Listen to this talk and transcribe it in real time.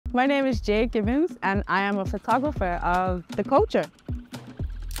My name is Jayde Gibbons, and I am a photographer of the culture.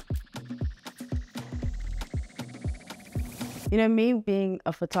 You know, me being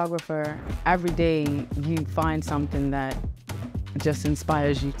a photographer, every day you find something that just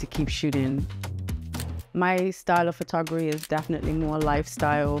inspires you to keep shooting. My style of photography is definitely more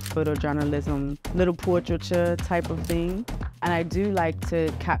lifestyle, photojournalism, little portraiture type of thing. And I do like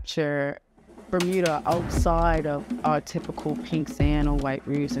to capture Bermuda outside of our typical pink sand or white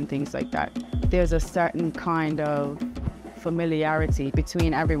roofs and things like that. There's a certain kind of familiarity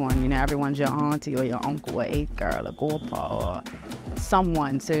between everyone. You know, everyone's your auntie or your uncle or eighth girl or grandpa or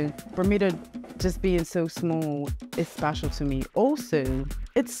someone. So Bermuda just being so small is special to me. Also,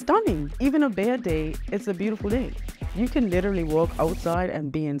 it's stunning. Even a bad day, it's a beautiful day. You can literally walk outside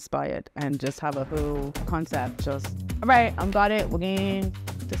and be inspired and just have a whole concept. Just, all right, I'm got it, we're going,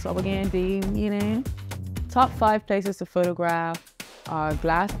 this what we're gonna do, you know? Top 5 places to photograph are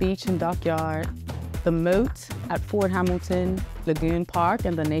Glass Beach and Dockyard, the Moat at Fort Hamilton, Lagoon Park,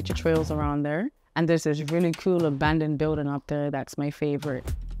 and the nature trails around there. And there's this really cool abandoned building up there that's my favorite.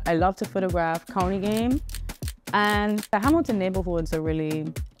 I love to photograph county game, and the Hamilton neighborhoods are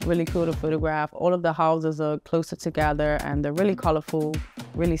really cool to photograph. All of the houses are closer together and they're really colorful,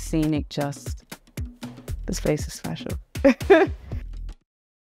 really scenic. Just, this place is special.